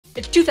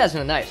It's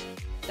 2008.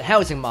 The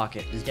housing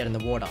market is dead in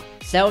the water.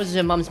 Sales of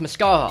your mum's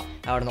mascara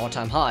are at an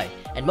all-time high,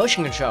 and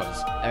motion controls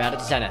are at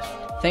its zenith.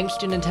 Thanks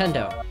to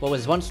Nintendo, what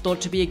was once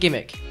thought to be a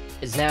gimmick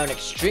is now an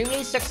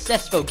extremely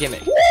successful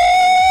gimmick.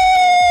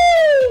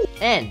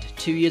 And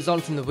 2 years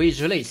on from the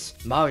Wii's release,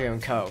 Mario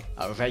 & Co.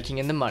 are raking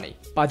in the money.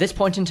 By this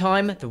point in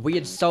time, the Wii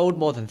had sold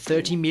more than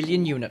 30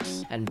 million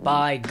units, and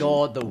by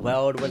God, the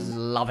world was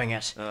loving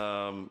it.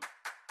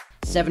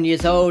 7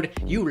 years old,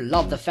 you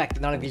love the fact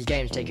that none of these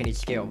games take any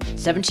skill.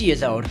 70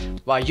 years old,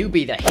 while you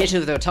be the hit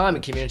of the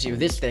retirement community with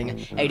this thing,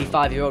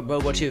 85-year-old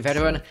World War II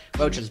veteran,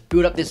 well, just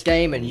boot up this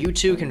game and you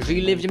too can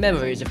relive your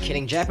memories of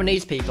killing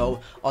Japanese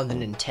people on the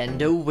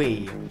Nintendo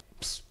Wii.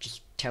 Psst,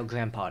 just tell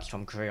Grandpa it's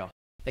from Korea.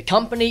 The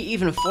company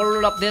even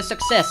followed up their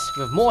success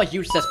with more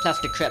useless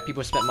plastic crap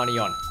people spent money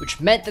on,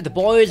 which meant that the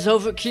boys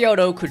over at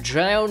Kyoto could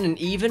drown in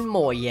even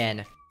more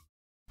yen.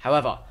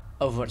 However,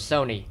 over at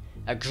Sony,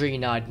 a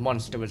green-eyed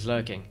monster was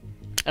lurking.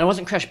 And it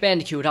wasn't Crash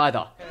Bandicoot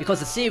either, because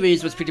the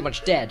series was pretty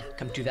much dead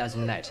come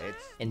 2008.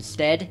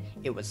 Instead,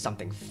 it was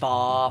something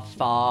far,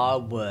 far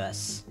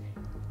worse.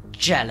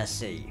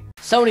 Jealousy.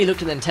 Sony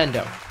looked at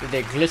Nintendo, with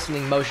their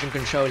glistening motion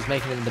controls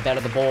making them the belle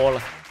of the ball,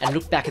 and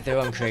looked back at their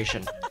own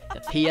creation,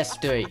 the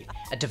PS3,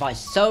 a device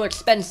so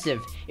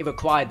expensive it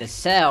required the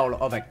sale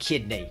of a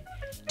kidney.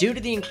 Due to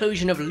the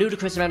inclusion of a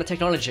ludicrous amount of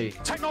technology,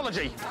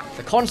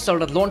 the console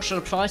had launched at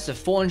a price of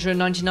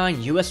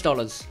 $499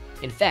 US.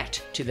 In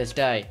fact, to this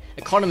day,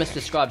 economists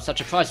describe such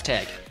a price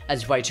tag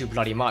as way too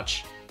bloody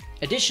much.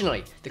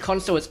 Additionally, the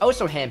console is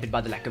also hampered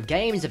by the lack of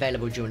games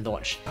available during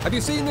launch. Have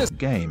you seen this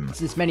game?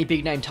 Since many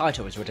big-name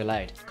titles were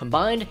delayed.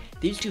 Combined,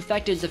 these two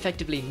factors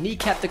effectively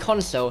kneecapped the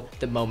console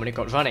the moment it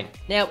got running.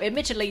 Now,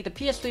 admittedly, the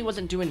PS3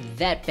 wasn't doing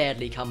that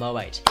badly come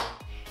 08.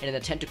 In an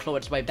attempt to claw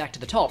its way back to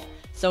the top,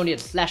 Sony had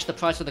slashed the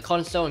price of the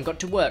console and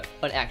got to work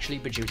on actually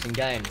producing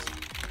games.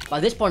 By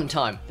this point in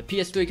time, the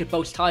PS3 could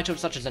boast titles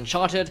such as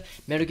Uncharted,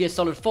 Metal Gear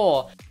Solid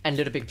 4, and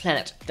Little Big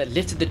Planet that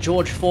lifted the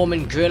George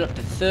Foreman grill up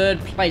to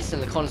 3rd place in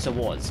the console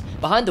wars,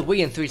 behind the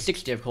Wii and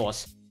 360 of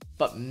course,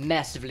 but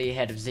massively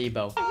ahead of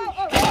Zeebo.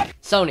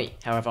 Sony,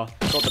 however,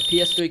 thought the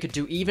PS3 could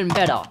do even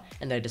better,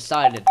 and they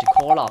decided to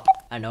call up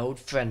an old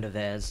friend of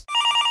theirs.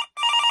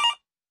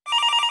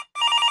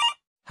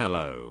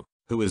 Hello,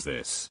 who is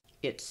this?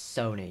 It's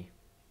Sony.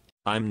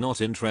 I'm not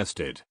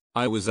interested.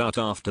 I was out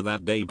after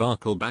that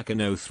debacle back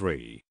in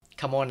 03.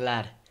 Come on,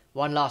 lad.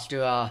 One last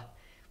hurrah.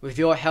 With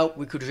your help,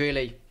 we could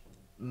really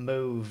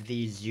move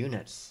these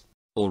units.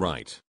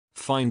 Alright,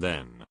 fine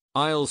then.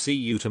 I'll see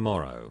you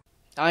tomorrow.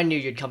 I knew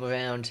you'd come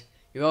around.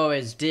 You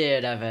always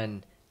did have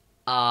an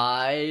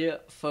eye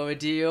for a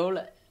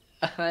deal.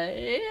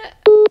 Hello?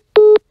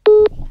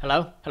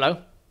 Hello?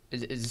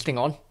 Is this thing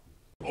on?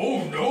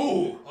 Oh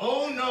no!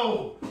 Oh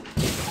no!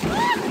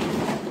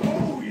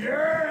 Oh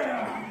yeah!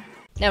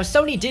 Now,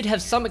 Sony did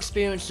have some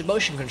experience with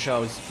motion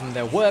controls from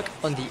their work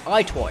on the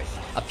iToy,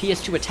 a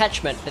PS2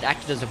 attachment that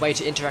acted as a way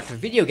to interact with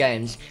video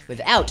games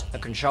without a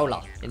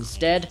controller.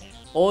 Instead,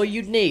 all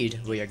you'd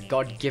need were your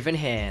God-given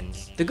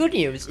hands. The good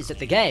news is that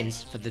the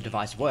games for the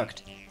device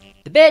worked.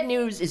 The bad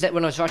news is that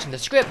when I was writing the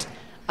script,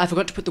 I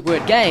forgot to put the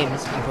word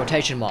games in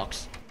quotation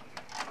marks.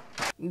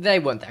 They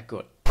weren't that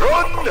good.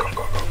 Run!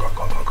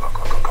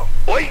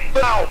 Wait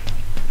now!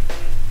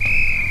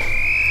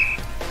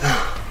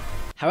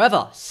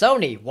 However,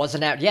 Sony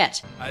wasn't out yet,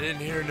 I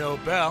didn't hear no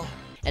bell.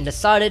 and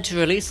decided to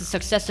release a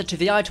successor to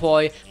the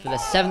iToy for the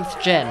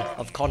 7th gen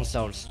of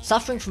consoles.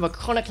 Suffering from a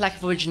chronic lack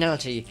of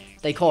originality,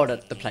 they called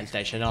it the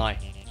PlayStation Eye.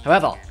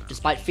 However,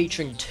 despite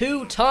featuring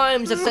 2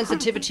 times the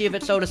sensitivity of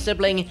its older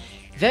sibling,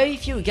 very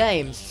few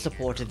games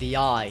supported the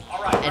Eye,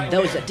 and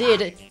those that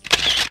did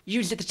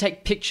used it to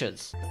take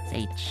pictures.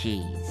 Say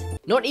cheese.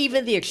 Not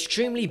even the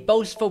extremely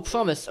boastful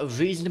promise of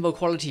reasonable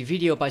quality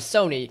video by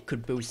Sony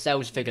could boost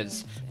sales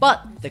figures,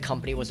 but the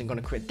company wasn't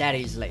going to quit that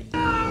easily.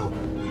 No!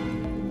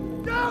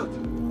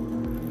 Don't!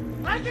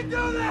 I can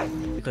do this!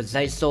 Because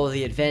they saw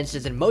the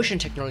advances in motion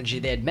technology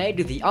they had made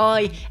with the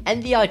Eye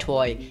and the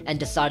iToy and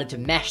decided to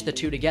mash the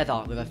two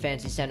together with a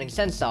fancy sounding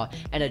sensor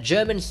and a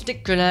German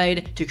stick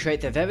grenade to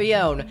create their very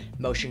own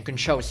motion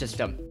control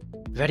system.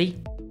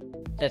 Ready?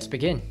 Let's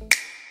begin.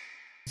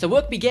 So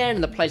work began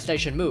in the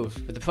PlayStation Move,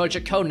 with the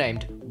project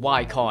codenamed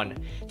Y-Con.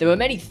 There were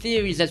many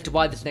theories as to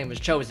why this name was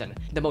chosen,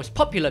 the most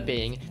popular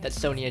being that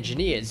Sony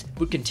engineers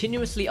would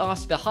continuously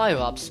ask the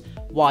higher-ups,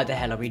 why the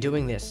hell are we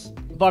doing this?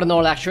 But in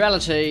all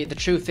actuality, the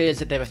truth is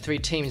that there were 3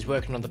 teams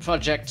working on the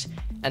project,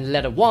 and the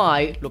letter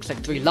Y looks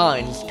like 3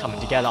 lines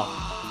coming together.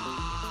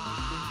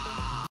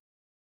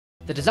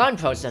 The design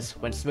process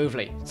went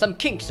smoothly, some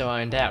kinks are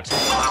ironed out,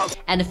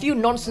 and a few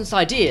nonsense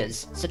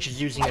ideas, such as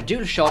using a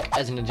DualShock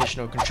as an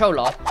additional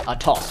controller, are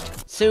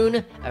tossed.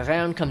 Soon,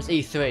 around comes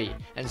E3,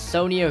 and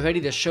Sony are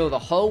ready to show the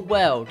whole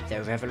world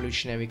their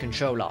revolutionary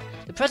controller.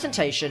 The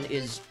presentation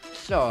is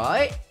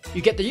alright.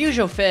 You get the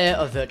usual fare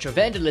of virtual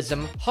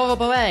vandalism,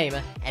 horrible aim,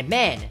 and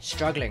man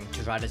struggling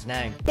to write his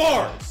name.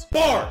 Bars!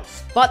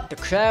 Bars! But the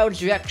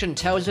crowd's reaction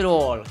tells it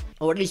all.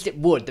 Or at least it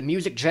would, the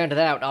music drowned it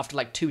out after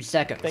like 2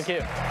 seconds. Thank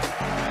you.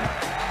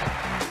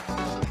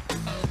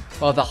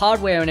 While the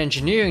hardware and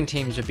engineering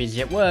teams were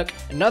busy at work,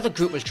 another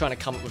group was trying to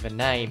come up with a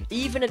name.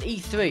 Even at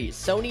E3,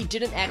 Sony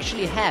didn't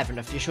actually have an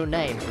official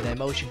name for their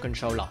motion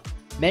controller.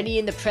 Many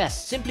in the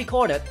press simply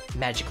called it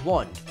Magic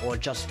Wand, or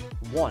just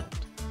Wand,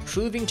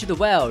 proving to the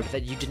world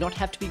that you did not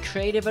have to be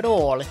creative at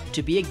all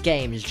to be a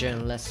games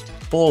journalist.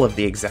 Full of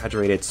the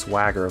exaggerated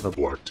swagger of a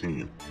black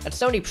team. At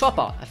Sony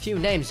proper, a few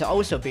names are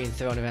also being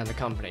thrown around the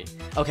company.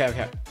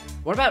 Okay.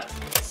 What about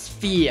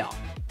Sphere?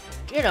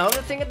 You know,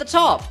 the thing at the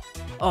top.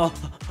 Oh,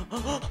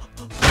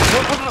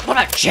 what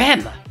about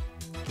Gem?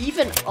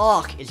 Even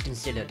Arc is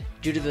considered,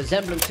 due to the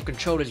resemblance the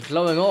controller's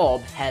glowing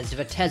orb has of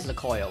a Tesla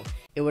coil.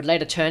 It would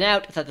later turn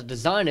out that the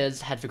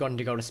designers had forgotten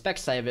to go to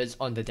Specsavers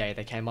on the day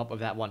they came up with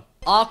that one.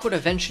 Arc would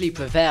eventually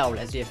prevail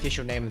as the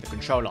official name of the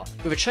controller,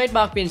 with a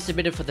trademark being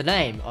submitted for the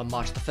name on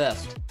March the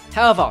 1st.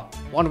 However,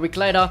 1 week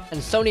later, and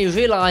Sony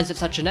realized that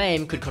such a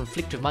name could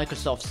conflict with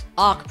Microsoft's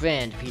Arc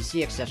brand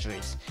PC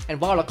accessories, and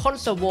while a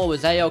console war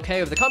was a-okay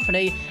with the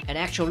company, an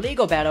actual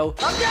legal battle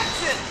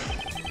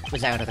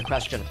was out of the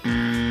question.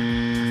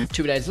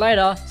 2 days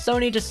later,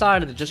 Sony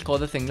decided to just call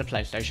the thing the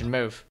PlayStation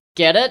Move.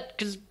 Get it?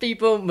 Because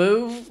people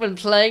move when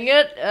playing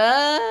it?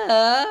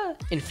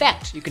 In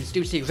fact, you can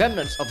still see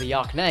remnants of the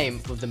Arc name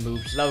with the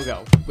Move's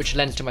logo, which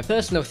lends to my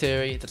personal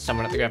theory that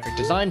someone at the graphic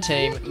design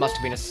team must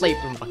have been asleep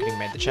when marketing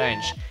made the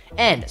change.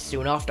 And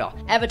soon after,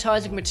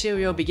 advertising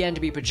material began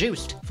to be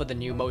produced for the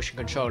new motion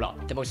controller.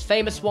 The most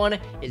famous one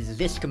is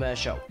this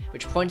commercial,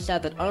 which points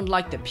out that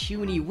unlike the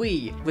puny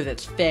Wii, with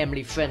its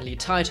family-friendly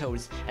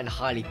titles and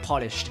highly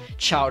polished,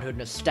 childhood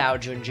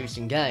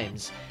nostalgia-inducing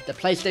games, the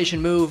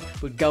PlayStation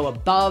Move would go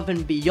above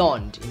and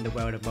beyond in the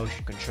world of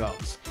motion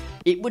controls.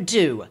 It would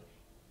do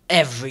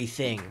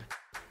everything.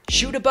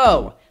 Shoot a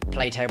bow,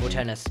 play table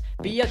tennis,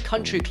 be a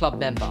country club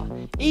member,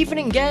 even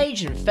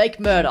engage in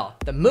fake murder.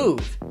 The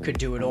Move could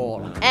do it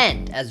all.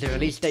 And as the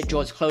release date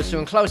draws closer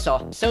and closer,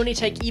 Sony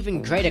take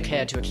even greater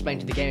care to explain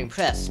to the gaming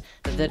press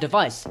that their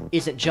device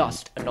isn't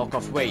just a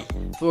knockoff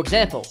Wii. For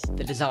example,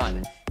 the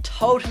design.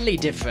 Totally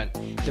different.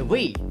 The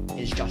Wii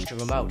is just a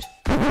remote.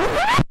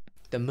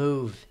 The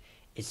Move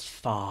is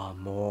far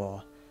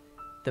more.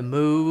 The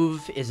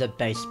Move is a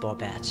baseball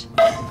bat,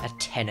 a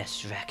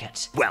tennis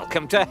racket.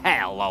 Welcome to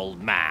hell,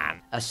 old man.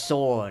 A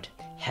sword,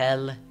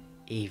 hell,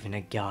 even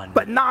a gun.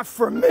 But not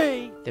for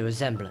me. The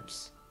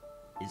resemblance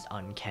is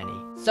uncanny.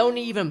 Sony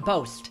even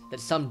boasts that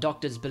some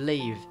doctors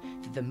believe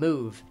that the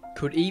Move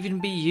could even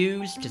be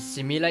used to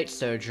simulate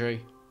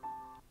surgery.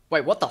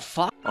 Wait, what the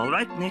fuck?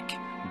 Alright, Nick,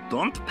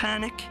 don't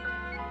panic.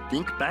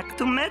 Think back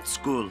to med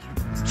school.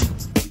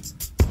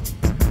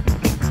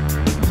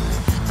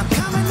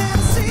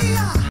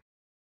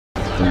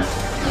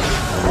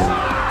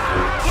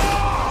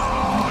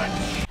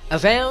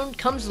 Around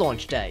comes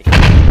launch day.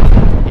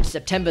 It's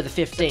September the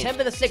 15th,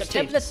 September the 16th,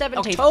 September the 17th,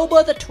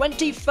 October the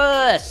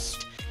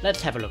 21st.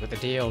 Let's have a look at the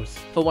deals.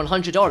 For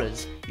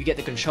 $100, you get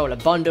the controller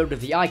bundled with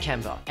the eye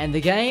camera and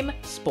the game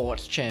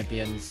Sports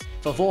Champions.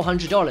 For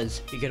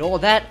 $400, you get all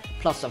that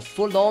plus a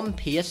full-on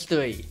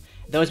PS3.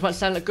 Those might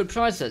sound like good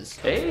prices.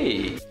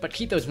 Hey! But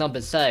keep those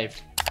numbers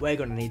saved. We're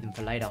gonna need them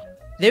for later.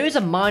 There is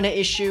a minor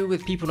issue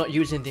with people not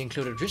using the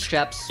included wrist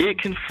straps. It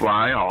can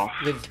fly off.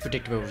 With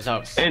predictable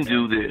results. And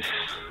do this.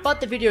 But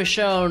the video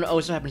shown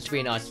also happens to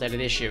be an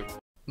isolated issue.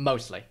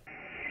 Mostly.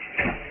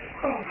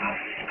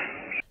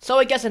 So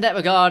I guess in that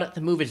regard,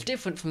 the Move is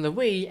different from the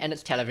Wii and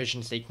its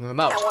television-seeking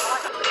remote.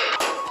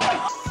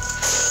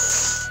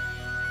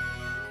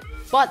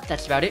 But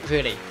that's about it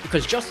really,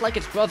 because just like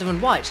its brother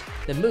in white,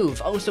 the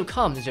Move also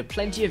comes with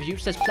plenty of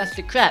useless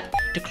plastic crap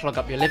to clog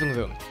up your living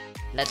room.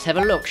 Let's have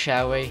a look,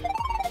 shall we?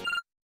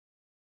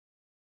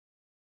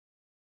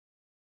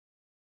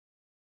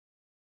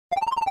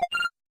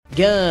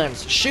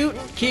 Guns,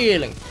 shooting,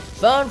 killing,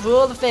 fun for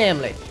all the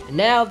family. And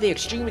now the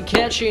extremely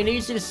catchy and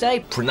easy to say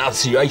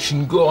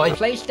pronunciation guy.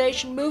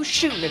 PlayStation Move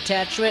shooting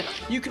attachment.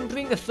 You can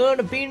bring the fun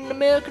of being an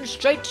American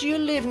straight to your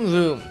living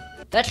room.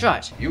 That's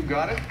right. You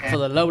got it. For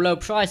the low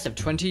price of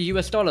 $20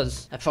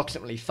 US,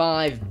 approximately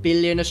 5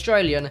 billion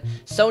Australian,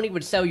 Sony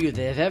would sell you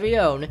their very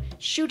own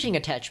shooting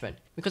attachment,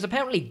 because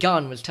apparently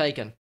gun was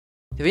taken.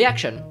 The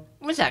reaction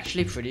was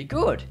actually pretty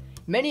good.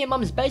 Many a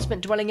mum's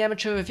basement dwelling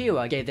amateur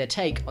reviewer gave their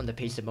take on the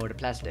piece of molded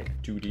plastic.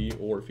 2D,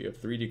 or if you have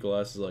 3D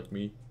glasses like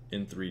me,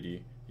 in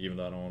 3D, even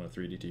though I don't own a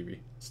 3D TV,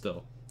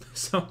 still.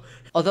 So,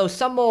 although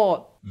some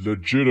more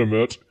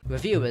legitimate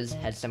reviewers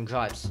had some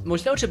gripes,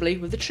 most notably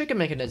with the trigger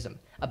mechanism,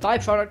 a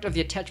byproduct of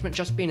the attachment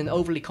just being an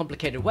overly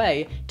complicated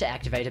way to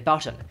activate a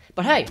button.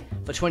 But hey,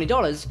 for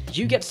 $20,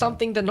 you get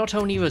something that not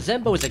only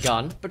resembles a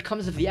gun, but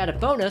comes with the added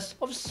bonus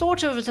of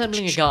sort of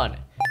resembling a gun.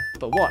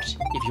 But what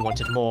if you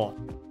wanted more?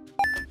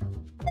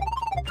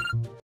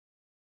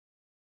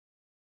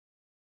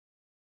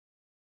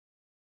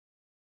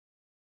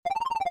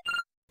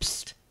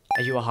 Psst,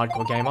 are you a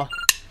hardcore gamer?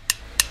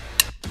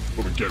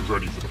 Well, then get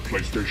ready for the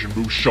PlayStation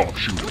Move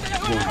Sharpshooter.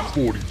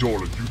 For only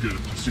 $40, you get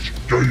a precision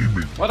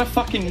gaming What a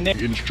fucking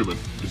instrument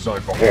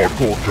designed for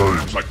hardcore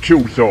games like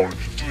Killzone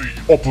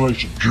 3,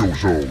 Operation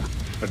Killzone,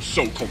 and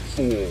SOCOM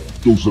 4.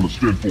 Those that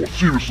stand for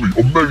seriously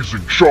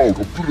amazing child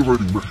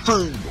obliterating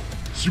machine.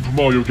 Super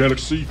Mario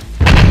Galaxy?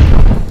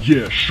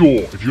 Yeah,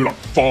 sure, if you're like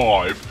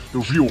 5, the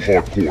real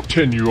hardcore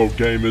 10-year-old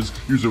gamers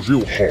use a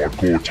real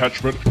hardcore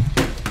attachment.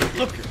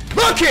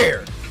 Look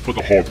here! For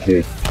the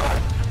hardcore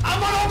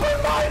I'm an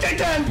open-minded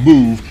then!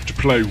 move to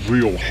play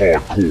real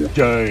hardcore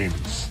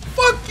games.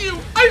 Fuck you!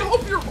 I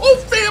hope your whole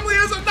family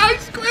has a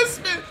nice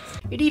Christmas!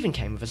 It even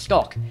came with a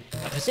stock,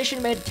 a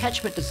precision-made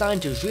attachment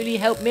designed to really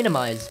help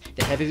minimize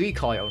the heavy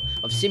recoil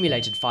of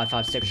simulated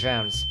 5.56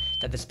 rounds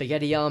that the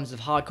spaghetti arms of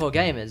hardcore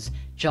gamers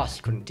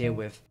just couldn't deal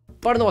with.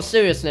 But in all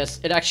seriousness,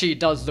 it actually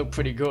does look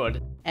pretty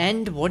good.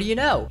 And what do you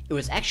know? It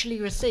was actually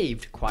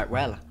received quite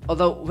well.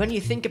 Although, when you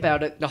think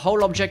about it, the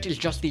whole object is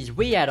just these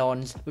Wii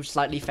add-ons with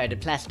slightly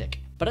faded plastic.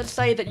 But let's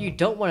say that you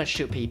don't want to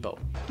shoot people.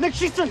 Nick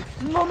Sheeson,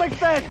 no make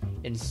that!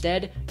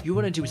 Instead, you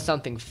want to do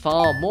something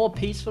far more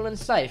peaceful and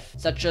safe,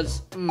 such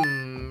as,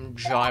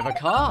 drive a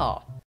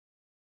car.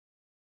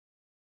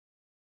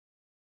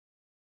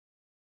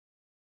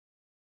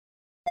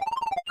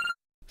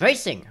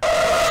 Racing.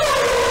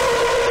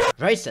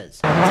 Races.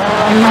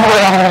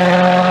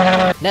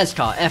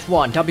 NASCAR,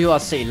 F1,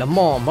 WRC, Le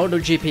Mans,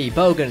 MotoGP,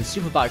 Bogan,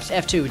 Superbikes,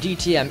 F2,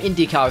 DTM,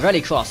 IndyCar,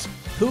 Rallycross.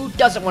 Who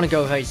doesn't want to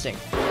go racing?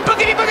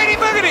 Boogity, boogity,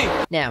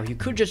 boogity! Now, you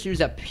could just use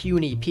a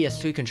puny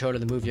PS3 controller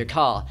to move your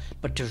car,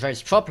 but to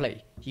race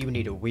properly, you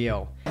need a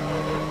wheel.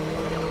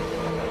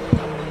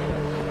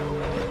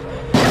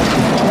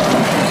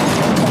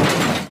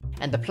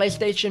 And the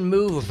PlayStation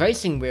Move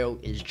racing wheel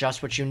is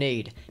just what you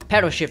need.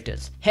 Pedal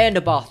shifters,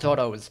 handlebar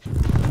throttles,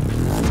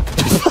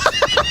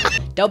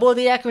 double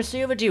the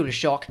accuracy of a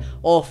DualShock,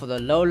 all for the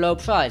low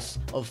price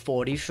of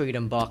 40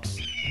 Freedom Bucks.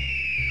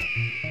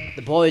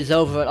 The boys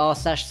over at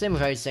r/Sim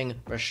Racing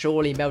were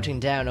surely melting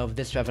down over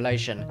this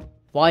revelation.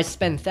 Why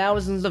spend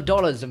thousands of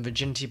dollars on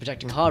virginity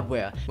protecting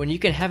hardware when you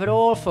can have it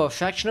all for a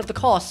fraction of the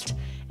cost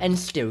and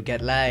still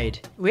get laid?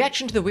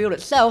 Reaction to the wheel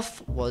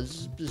itself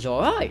was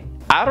alright.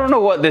 I don't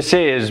know what this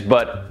is,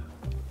 but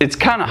it's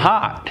kinda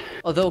hot.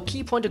 Although a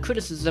key point of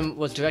criticism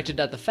was directed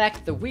at the fact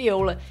that the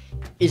wheel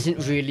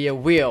isn't really a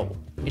wheel.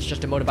 It's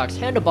just a motorbike's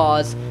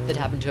handlebars that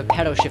happen to have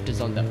pedal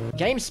shifters on them.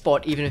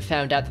 GameSpot even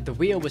found out that the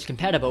wheel was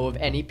compatible with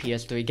any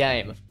PS3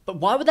 game. But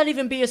why would that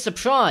even be a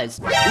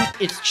surprise?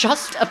 It's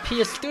just a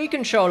PS3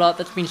 controller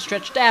that's been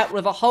stretched out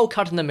with a hole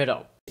cut in the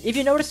middle. If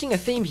you're noticing a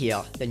theme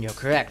here, then you're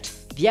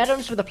correct. The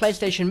add-ons for the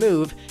PlayStation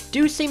Move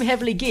do seem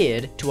heavily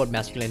geared toward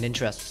masculine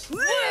interests,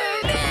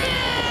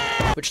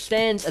 which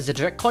stands as a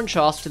direct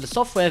contrast to the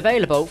software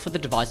available for the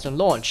device on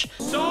launch.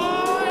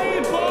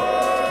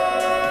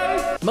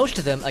 Most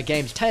of them are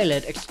games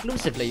tailored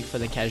exclusively for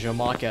the casual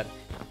market.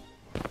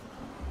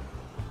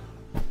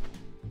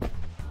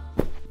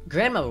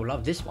 Grandma will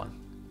love this one.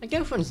 My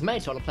girlfriend's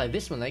mates want to play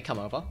this when they come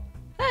over.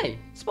 Hey,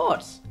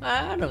 sports.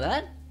 I know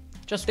that.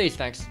 Just these,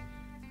 thanks.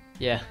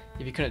 Yeah,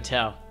 if you couldn't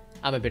tell,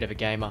 I'm a bit of a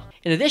gamer.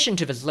 In addition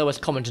to this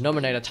lowest common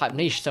denominator type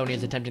niche Sony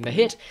is attempting to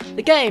hit,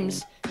 the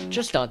games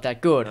just aren't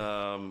that good.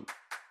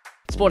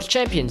 Sports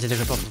Champions is a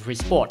rip-off of Wii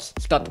Sports.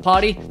 Start the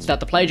Party, Start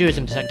the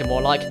Plagiarism Detector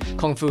more like,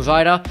 Kung Fu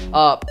Rider,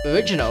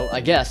 original,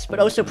 I guess, but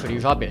also pretty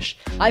rubbish.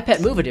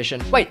 iPad Move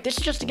Edition, wait, this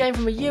is just a game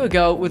from a year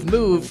ago with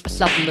Move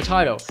slapped in the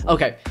title.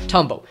 Okay,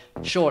 Tumble,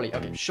 surely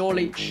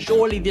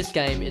this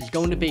game is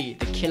going to be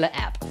the killer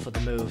app for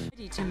the Move.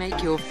 Ready to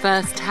make your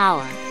first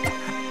tower.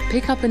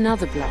 Pick up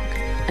another block,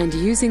 and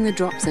using the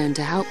drop zone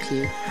to help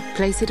you,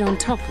 place it on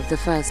top of the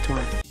first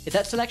one. If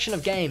that selection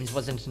of games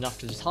wasn't enough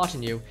to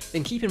dishearten you,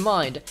 then keep in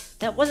mind,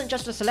 that wasn't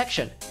just a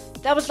selection.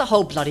 That was the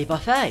whole bloody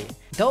buffet.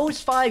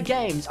 Those 5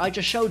 games I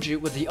just showed you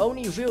were the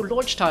only real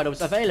launch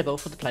titles available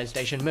for the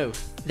PlayStation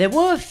Move. There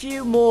were a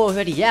few more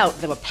already out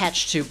that were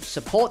patched to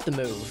support the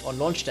Move on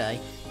launch day.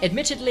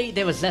 Admittedly,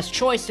 there was less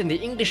choice in the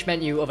English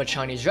menu of a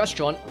Chinese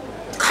restaurant.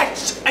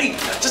 Hey,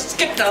 just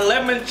skip the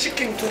lemon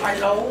chicken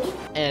Twilo.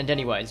 And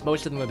anyways,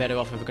 most of them were better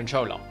off with a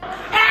controller.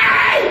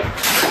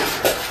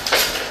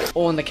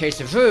 Or in the case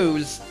of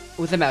Ruse,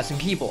 with a mouse and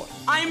keyboard.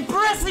 I'm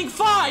pressing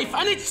 5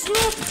 and it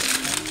slipped!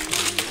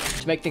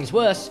 To make things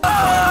worse,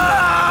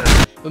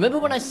 remember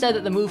when I said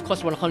that the Move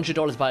cost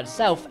 $100 by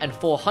itself and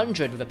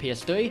 $400 with a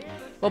PS3?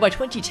 Well, by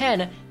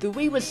 2010, the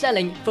Wii was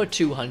selling for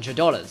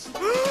 $200.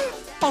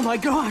 Oh my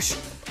gosh,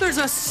 there's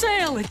a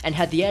sale! And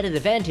had the added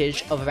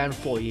advantage of around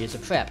 4 years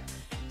of prep.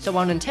 So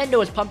while Nintendo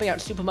was pumping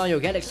out Super Mario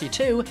Galaxy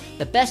 2,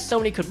 the best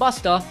Sony could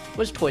muster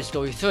was Toy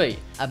Story 3,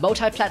 a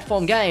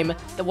multi-platform game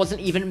that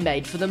wasn't even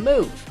made for the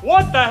Move.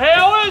 What the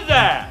hell is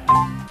that?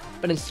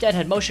 But instead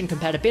had motion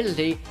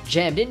compatibility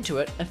jammed into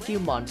it a few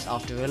months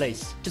after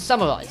release. To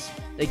summarize,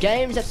 the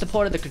games that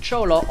supported the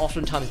controller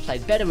oftentimes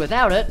played better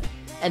without it,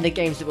 and the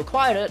games that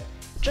required it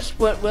just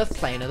weren't worth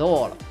playing at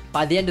all.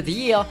 By the end of the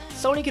year,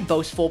 Sony could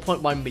boast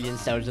 4.1 million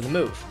sales of the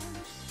Move.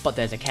 But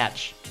there's a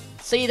catch.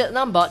 See, that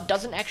number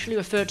doesn't actually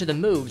refer to the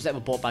moves that were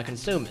bought by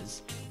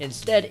consumers.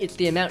 Instead, it's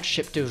the amount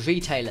shipped to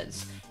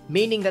retailers,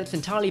 meaning that it's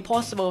entirely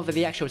possible that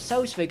the actual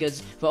sales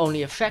figures were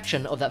only a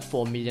fraction of that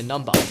 4 million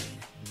number.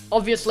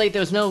 Obviously,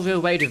 there's no real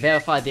way to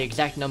verify the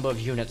exact number of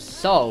units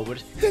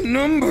sold. The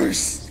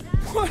numbers!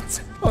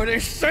 What are they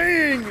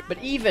saying?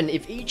 But even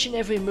if each and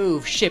every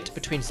move shipped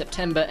between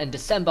September and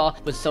December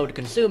was sold to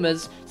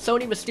consumers,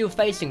 Sony was still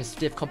facing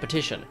stiff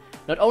competition.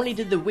 Not only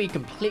did the Wii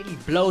completely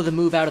blow the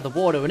Move out of the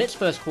water in its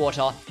first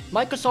quarter,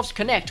 Microsoft's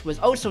Kinect was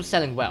also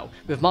selling well,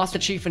 with Master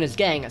Chief and his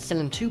gang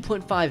selling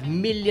 2.5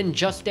 million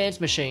Just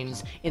Dance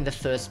machines in the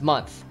first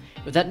month,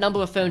 with that number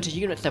referring to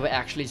units that were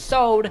actually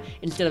sold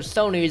instead of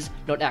Sony's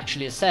not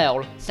actually a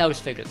sales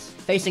figures.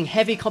 Facing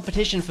heavy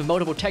competition from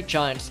multiple tech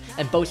giants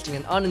and boasting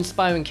an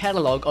uninspiring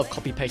catalogue of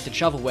copy-pasted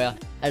shovelware,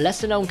 a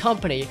lesser-known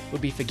company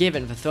would be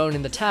forgiven for throwing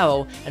in the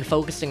towel and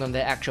focusing on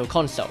their actual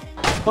console.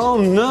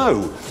 Oh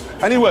no!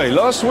 Anyway,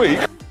 last week...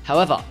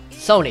 However,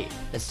 Sony,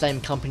 the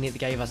same company that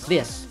gave us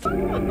this,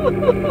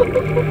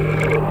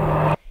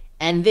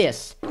 and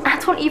this, I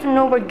don't even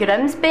know where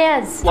Grimsby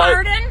is.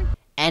 Pardon?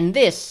 And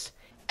this,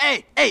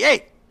 Hey,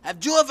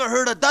 have you ever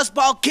heard of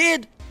Dustball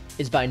Kid?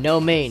 is by no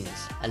means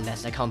a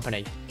lesser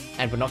company,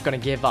 and we're not gonna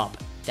give up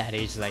that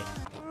easily.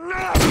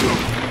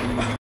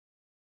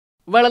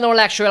 Well, in all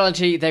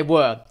actuality, they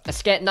were. A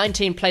scant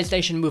 19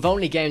 PlayStation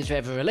Move-only games were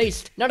ever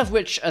released, none of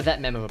which are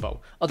that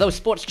memorable. Although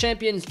Sports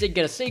Champions did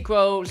get a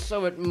sequel,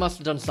 so it must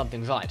have done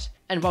something right.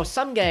 And while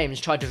some games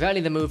tried to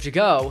rally the Move to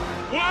go,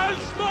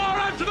 Once more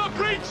onto the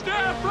breach,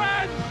 dear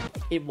friend!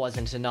 it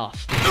wasn't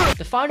enough.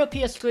 The final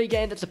PS3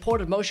 game that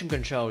supported motion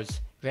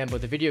controls, Rambo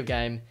the video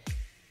game,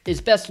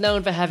 is best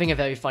known for having a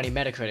very funny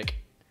Metacritic.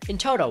 In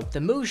total,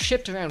 the Move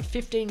shipped around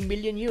 15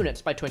 million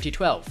units by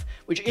 2012,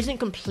 which isn't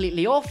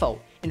completely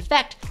awful. In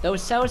fact,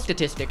 those sales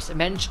statistics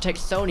managed to take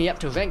Sony up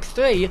to rank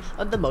 3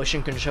 on the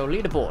motion control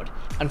leaderboard.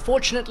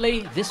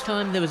 Unfortunately, this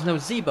time there was no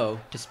Zeebo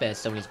to spare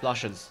Sony's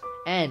blushes.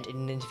 And in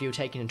an interview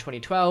taken in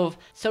 2012,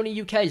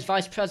 Sony UK's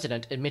vice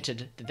president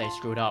admitted that they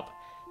screwed up.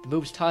 The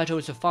Move's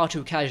titles were far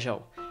too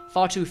casual,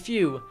 far too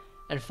few,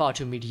 and far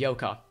too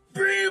mediocre.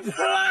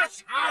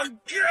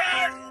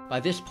 By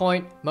this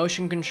point,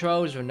 motion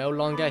controls were no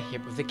longer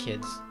hip with the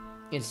kids.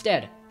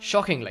 Instead,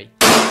 shockingly,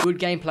 good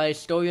gameplay,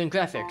 story and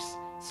graphics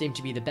seemed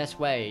to be the best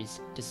ways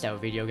to sell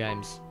video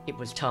games. It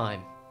was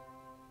time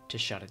to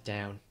shut it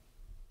down.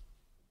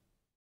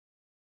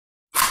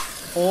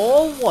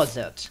 Or was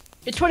it?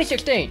 It's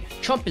 2016,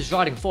 Trump is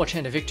riding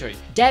 4chan to victory.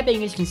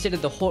 Dabbing is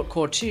considered the haute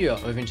couture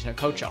of internet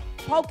culture.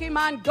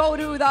 Pokemon go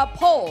to the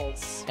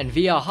polls! And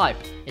VR hype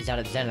is at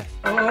its zenith.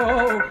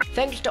 Oh.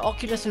 Thanks to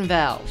Oculus and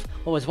Valve,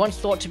 what was once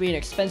thought to be an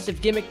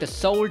expensive gimmick, the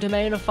sole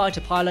domain of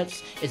fighter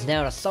pilots, is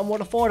now a somewhat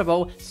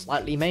affordable,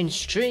 slightly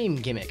mainstream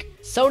gimmick.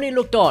 Sony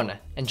looked on,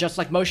 and just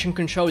like motion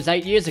controls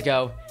 8 years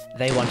ago,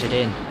 they wanted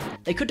in.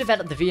 They could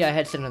develop the VR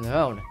headset on their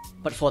own,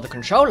 but for the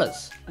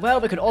controllers,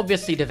 well, they could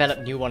obviously develop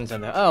new ones on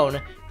their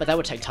own, but that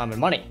would take time and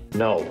money.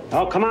 No.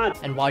 Oh, come on!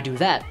 And why do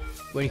that,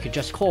 when you could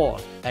just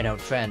call an old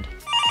friend?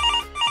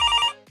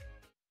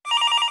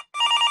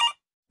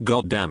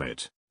 God damn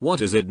it.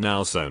 What is it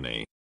now,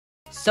 Sony?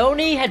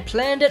 Sony had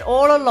planned it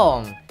all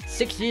along.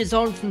 6 years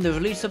on from the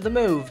release of the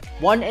Move,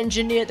 one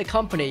engineer at the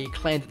company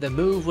claimed that the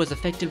Move was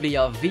effectively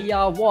a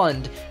VR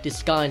wand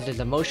disguised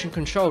as a motion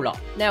controller.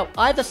 Now,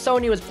 either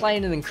Sony was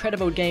playing an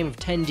incredible game of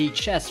 10D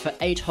chess for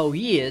 8 whole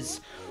years,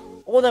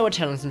 or they were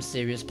telling some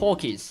serious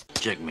porkies.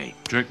 Checkmate.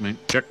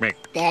 Checkmate. Checkmate.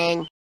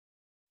 Dang.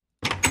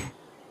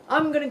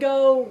 I'm gonna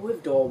go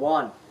with door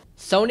 1.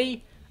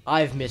 Sony,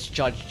 I've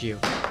misjudged you.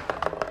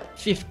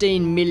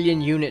 15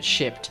 million units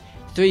shipped,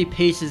 3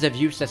 pieces of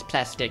useless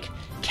plastic,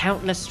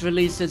 countless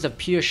releases of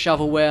pure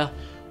shovelware,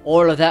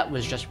 all of that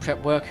was just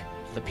prep work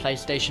for the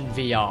PlayStation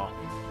VR.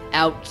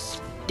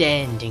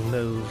 Outstanding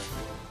Move.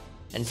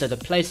 And so the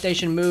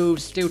PlayStation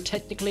Move still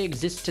technically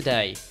exists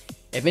today.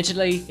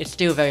 Admittedly, it's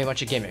still very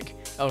much a gimmick,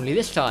 only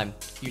this time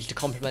used to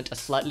complement a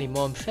slightly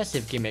more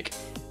impressive gimmick.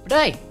 But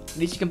hey, at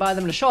least you can buy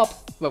them in a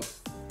shop. Well,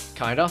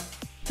 kinda.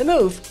 The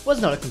Move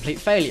was not a complete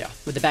failure.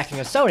 With the backing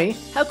of Sony,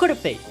 how could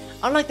it be?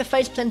 Unlike the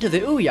faceplant to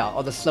the Ouya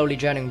or the slowly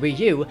drowning Wii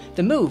U,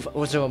 the Move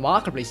was a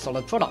remarkably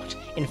solid product.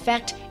 In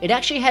fact, it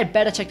actually had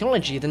better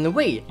technology than the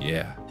Wii.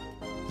 Yeah,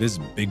 this is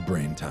big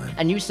brain time.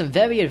 And used some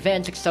very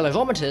advanced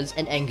accelerometers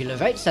and angular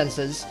rate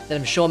sensors that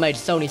I'm sure made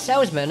Sony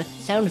salesmen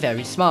sound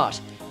very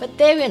smart. But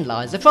therein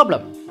lies the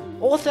problem.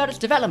 All throughout its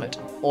development,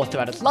 all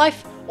throughout its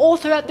life, all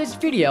throughout this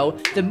video,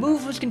 the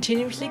Move was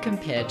continuously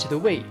compared to the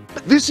Wii.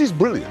 This is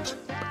brilliant,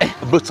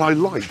 but I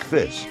like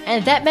this.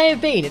 And that may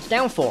have been its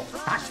downfall.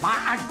 That's why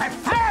I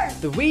prefer!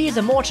 The Wii is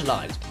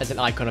immortalized as an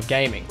icon of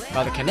gaming,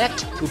 while the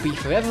Kinect will be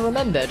forever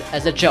remembered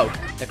as a joke,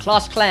 the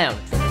class clown,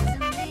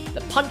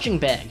 the punching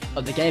bag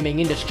of the gaming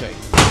industry.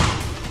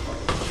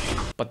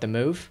 But the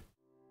Move?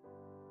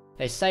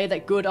 They say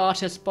that good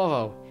artists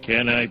borrow.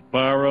 Can I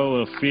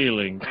borrow a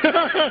feeling?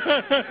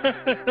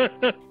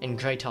 And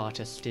great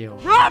artists steal.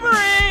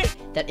 Robbery!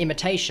 That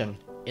imitation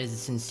is the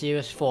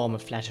sincerest form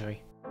of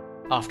flattery.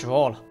 After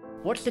all,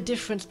 what's the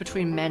difference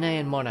between Manet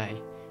and Monet?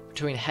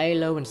 Between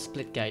Halo and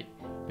Splitgate?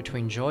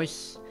 Between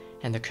Joyce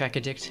and the crack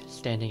addict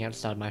standing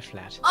outside my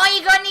flat? Oh,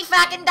 you got any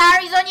fucking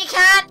diaries on your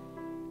cat?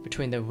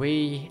 Between the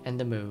Wii and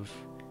the Move.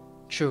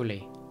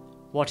 Truly,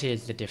 what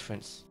is the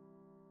difference?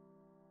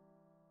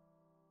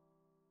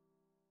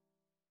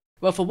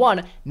 Well, for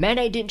one,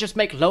 Mayonnaise didn't just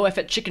make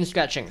low-effort chicken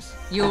scratchings.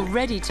 You're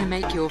ready to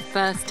make your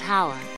first tower.